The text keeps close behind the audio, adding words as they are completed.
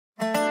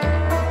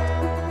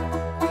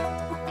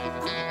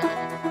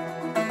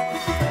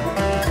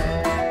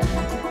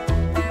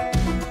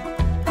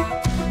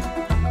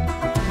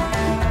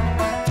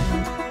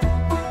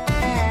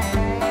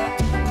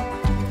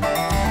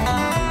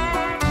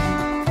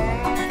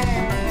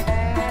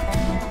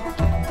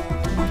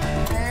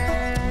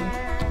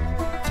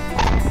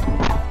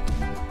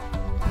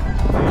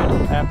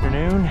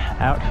afternoon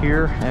out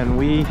here, and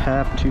we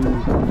had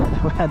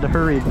to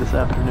hurry this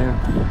afternoon.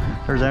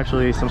 There's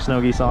actually some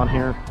snow geese on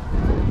here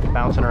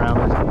bouncing around.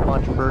 There's a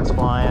bunch of birds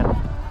flying,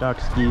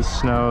 ducks, geese,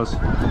 snows,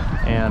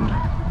 and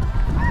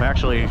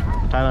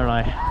Tyler and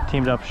I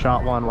teamed up,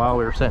 shot one while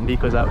we were setting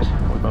decoys out.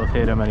 We both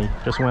hit him and he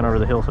just went over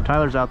the hill. So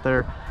Tyler's out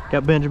there,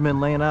 got Benjamin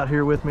laying out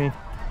here with me.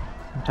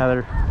 And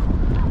Tyler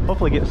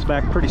hopefully gets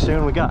back pretty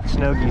soon. We got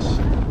snow geese.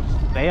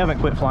 They haven't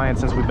quit flying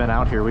since we've been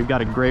out here. We've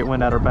got a great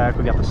wind at our back,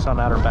 we got the sun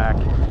at our back,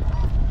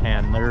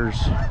 and there's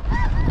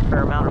a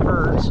fair amount of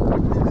birds. So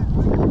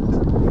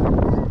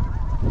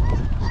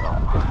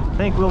I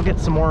think we'll get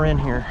some more in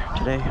here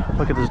today.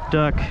 Look at this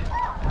duck.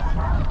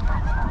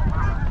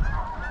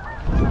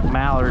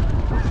 Mallard,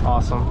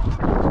 awesome.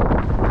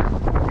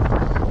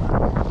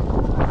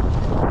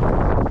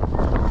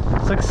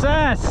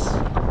 Success!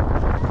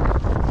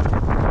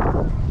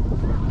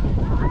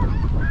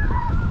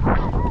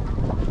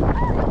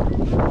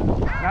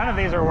 None of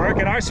these are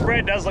working. Our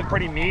spread does look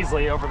pretty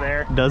measly over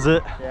there. Does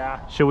it?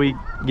 Yeah. Should we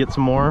get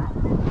some more?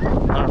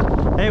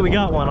 Hey, we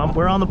got one.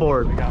 We're on the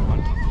board. We got one.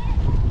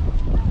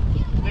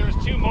 There was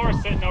two more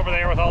sitting over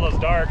there with all those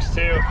darks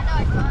too.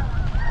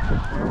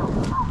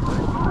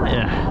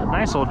 Yeah,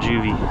 nice old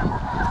juvie.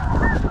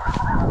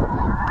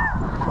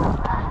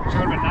 Sure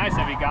would have been nice if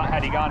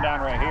had he gone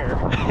down right here.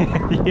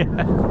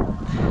 Yeah.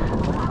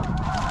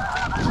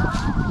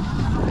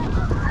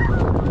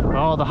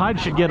 Oh, the hide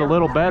should get a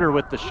little better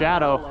with the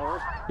shadow.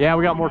 Yeah,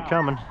 we got more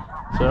coming.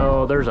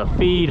 So there's a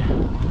feed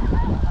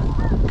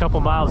a couple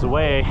miles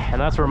away, and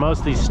that's where most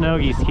of these snow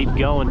geese keep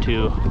going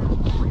to.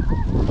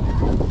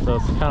 So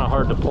it's kind of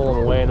hard to pull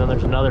them away. And then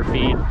there's another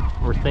feed.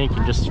 We're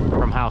thinking, just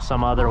from how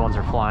some other ones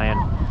are flying,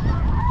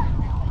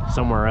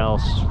 somewhere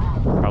else,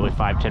 probably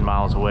 5-10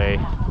 miles away.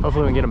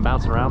 Hopefully we can get them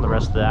bouncing around the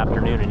rest of the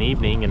afternoon and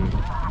evening and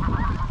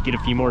get a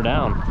few more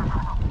down.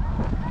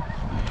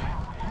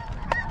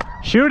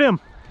 Shoot him!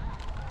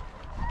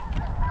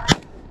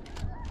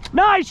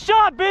 Nice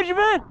shot,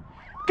 Benjamin!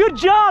 Good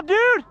job,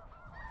 dude!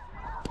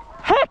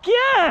 Heck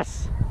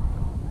yes!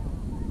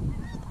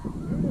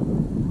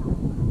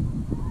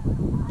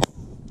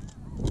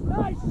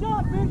 Nice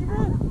shot,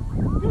 Benjamin!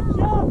 Good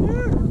job,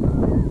 dude!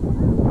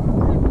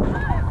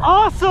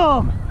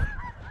 Awesome!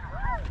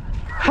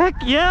 Heck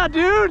yeah,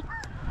 dude!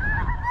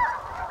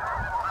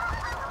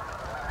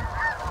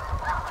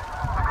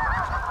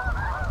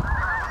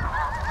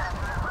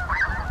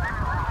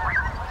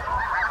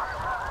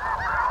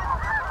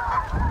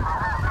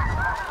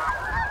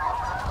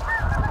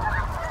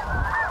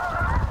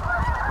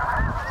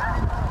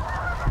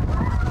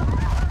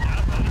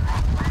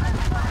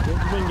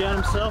 Benjamin got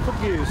himself a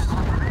goose.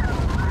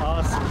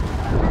 Awesome.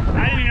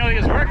 I didn't even know he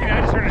was working.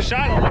 I just heard a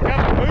shot and look up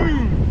and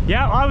boom.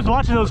 Yeah, I was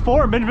watching those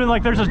four. Benjamin,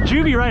 like, there's a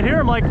juvie right here.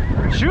 I'm like,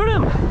 shoot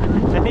him.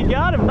 And he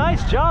got him.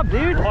 Nice job,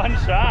 dude. One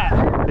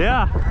shot.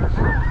 Yeah.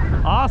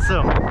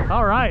 Awesome.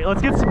 All right,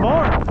 let's get some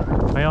more.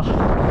 Well,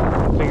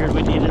 figured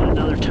we needed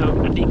another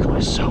tote of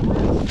decoys, so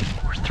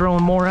we're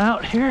throwing more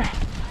out here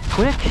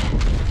quick.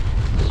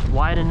 Just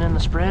widening the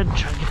spread,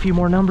 trying to get a few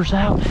more numbers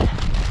out.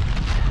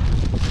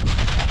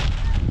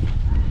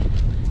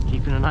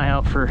 Keeping an eye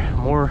out for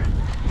more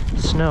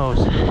snows.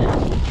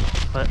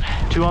 But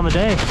 2 on the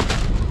day.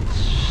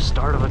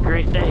 Start of a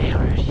great day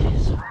already.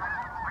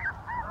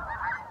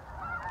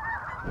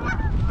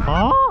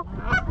 Oh!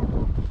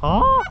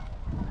 Oh!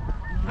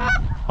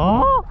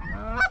 Oh!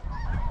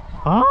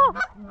 Oh!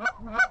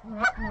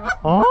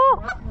 Oh!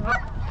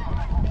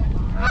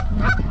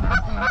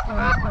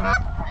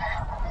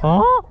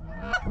 Oh!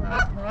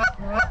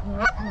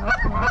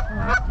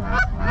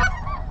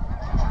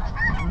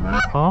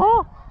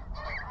 Oh!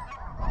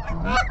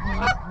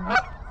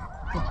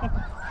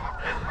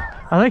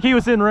 I think he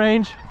was in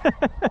range.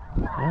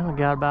 Well, we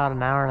got about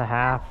an hour and a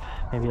half,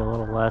 maybe a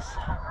little less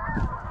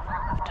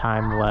of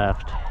time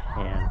left,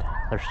 and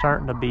there's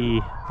starting to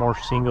be more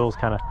singles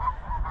kind of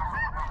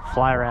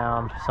fly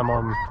around. Some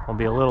of them will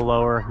be a little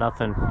lower,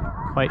 nothing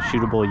quite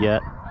shootable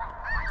yet.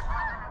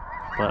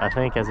 But I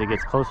think as it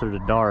gets closer to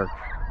dark,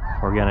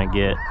 we're gonna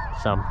get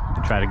some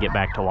to try to get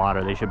back to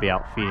water. They should be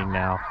out feeding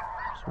now.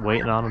 Just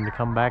waiting on them to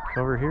come back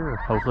over here.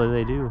 Hopefully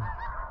they do.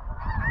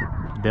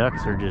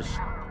 Ducks are just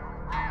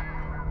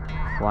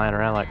flying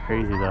around like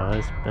crazy though.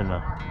 It's been a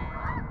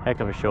heck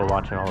of a show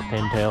watching all the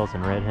pintails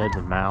and redheads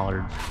and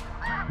mallards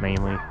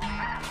mainly.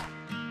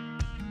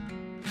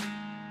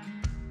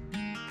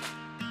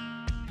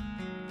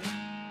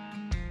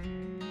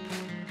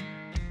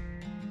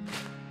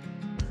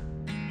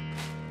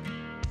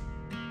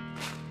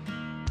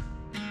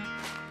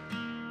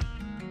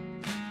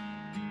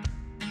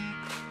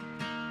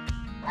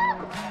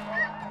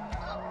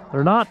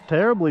 They're not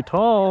terribly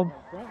tall. The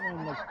front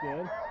one looks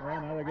good.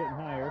 Well, now they're getting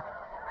higher.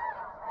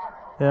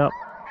 Yep.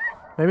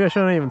 Maybe I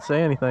shouldn't even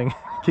say anything.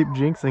 Keep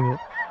jinxing it.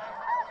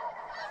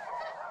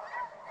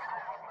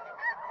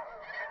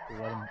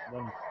 Let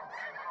them.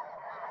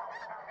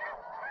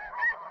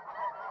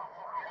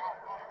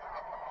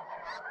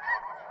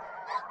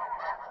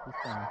 He's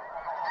fine.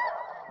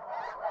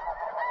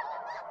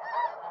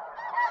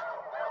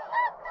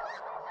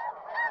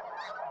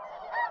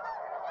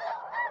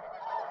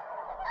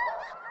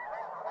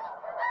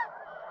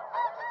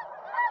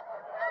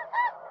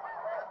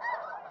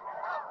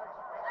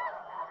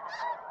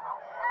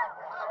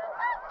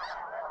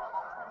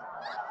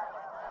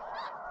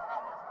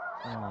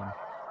 I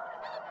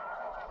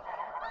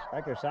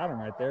could have shot him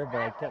right there,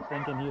 but I kept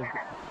thinking he was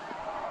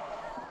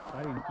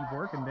fighting to keep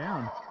working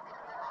down.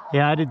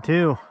 Yeah, I did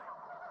too.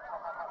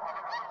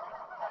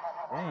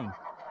 Dang.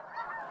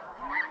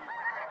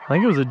 I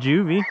think it was a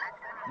juvie.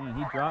 Man,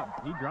 he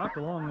dropped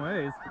a long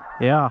ways.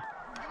 Yeah.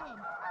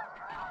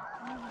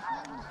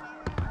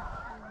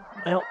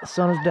 Well, the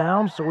sun is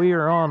down, so we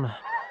are on the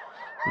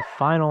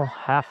final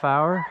half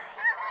hour.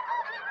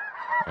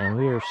 And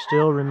we are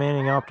still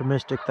remaining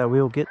optimistic that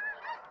we'll get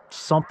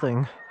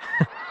something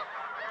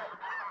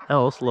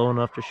else low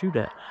enough to shoot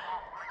at.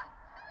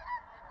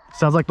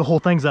 Sounds like the whole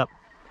thing's up.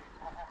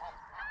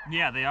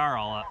 Yeah, they are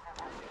all up.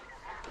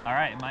 All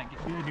right, it might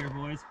get good here,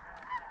 boys.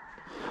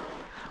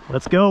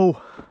 Let's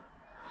go.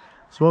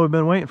 That's what we've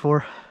been waiting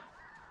for.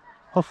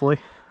 Hopefully.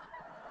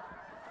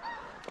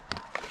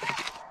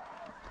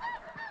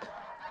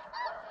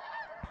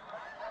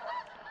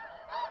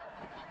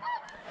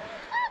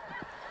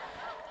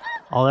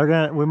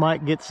 Oh, we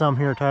might get some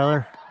here,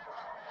 Tyler.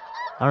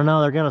 I don't know,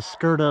 they're gonna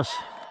skirt us.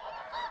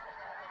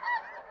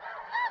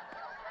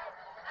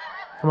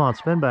 Come on,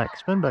 spin back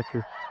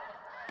here.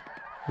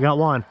 We got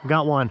one. We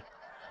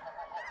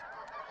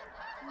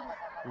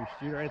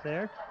shoot right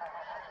there?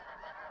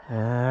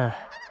 I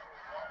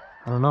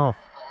don't know.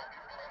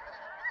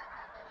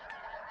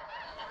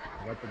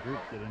 Let the group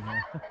get in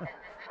here.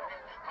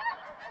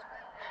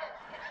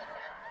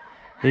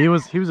 He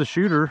was a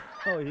shooter.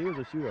 Oh, he was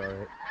a shooter, all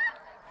right.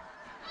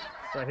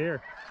 It's right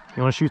here.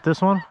 You want to shoot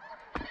this one?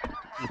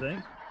 You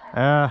think?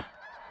 Shoot.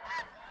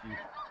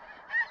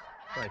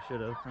 Probably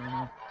should have. I don't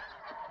know.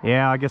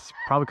 Yeah, I guess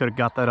probably could have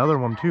got that other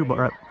one too,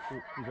 but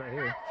He's right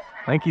here.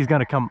 I think he's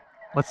gonna come.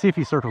 Let's see if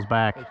he circles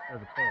back. There's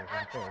a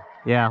pole.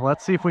 Yeah,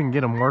 let's see if we can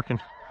get him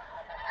working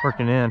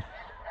in.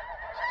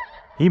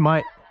 He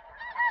might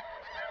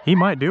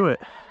do it.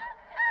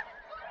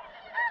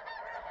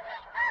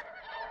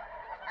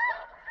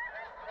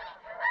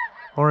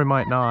 Or he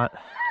might not.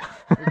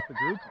 It's the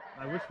group.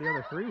 I wish the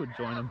other three would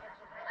join him.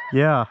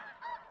 Yeah.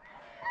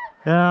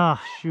 Yeah,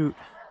 shoot.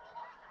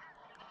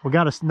 We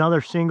got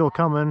another single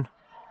coming.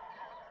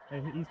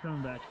 Hey, he's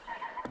coming back.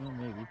 Oh,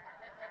 maybe.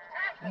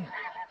 Man.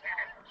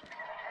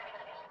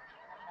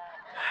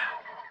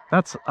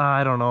 That's,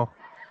 I don't know.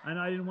 I know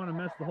I didn't want to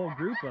mess the whole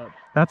group up.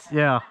 That's,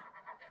 yeah.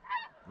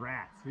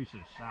 Rats, we should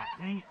have shot.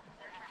 Dang it.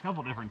 A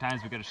couple different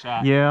times we could have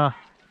shot. Yeah.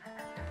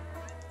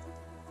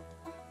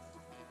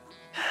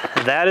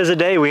 That is a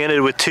day. We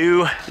ended with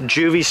 2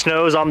 juvie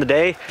snows on the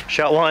day.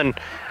 Shot one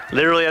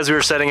literally as we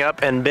were setting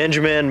up, and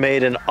Benjamin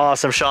made an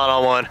awesome shot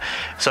on one.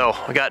 So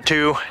we got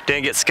 2,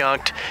 didn't get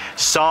skunked.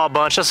 Saw a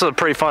bunch. This was a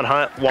pretty fun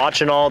hunt,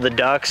 watching all the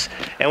ducks.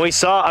 And we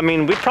saw, I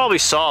mean, we probably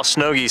saw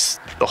snow geese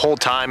the whole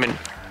time, and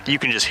you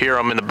can just hear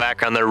them in the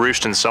background. They're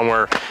roosting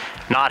somewhere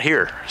not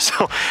here.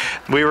 So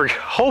we were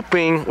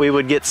hoping we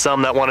would get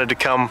some that wanted to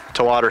come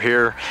to water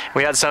here.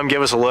 We had some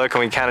give us a look,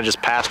 and we kind of just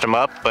passed them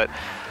up, but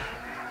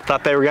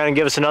thought they were going to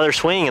give us another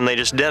swing, and they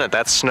just didn't.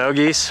 That's snow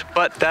geese.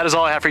 But that is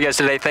all I have for you guys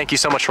today. Thank you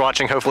so much for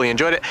watching. Hopefully you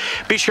enjoyed it.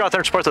 Be sure to go out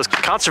there and support those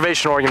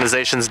conservation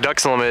organizations,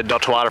 Ducks Unlimited,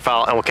 Delta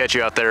Waterfowl, and we'll catch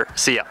you out there.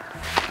 See ya.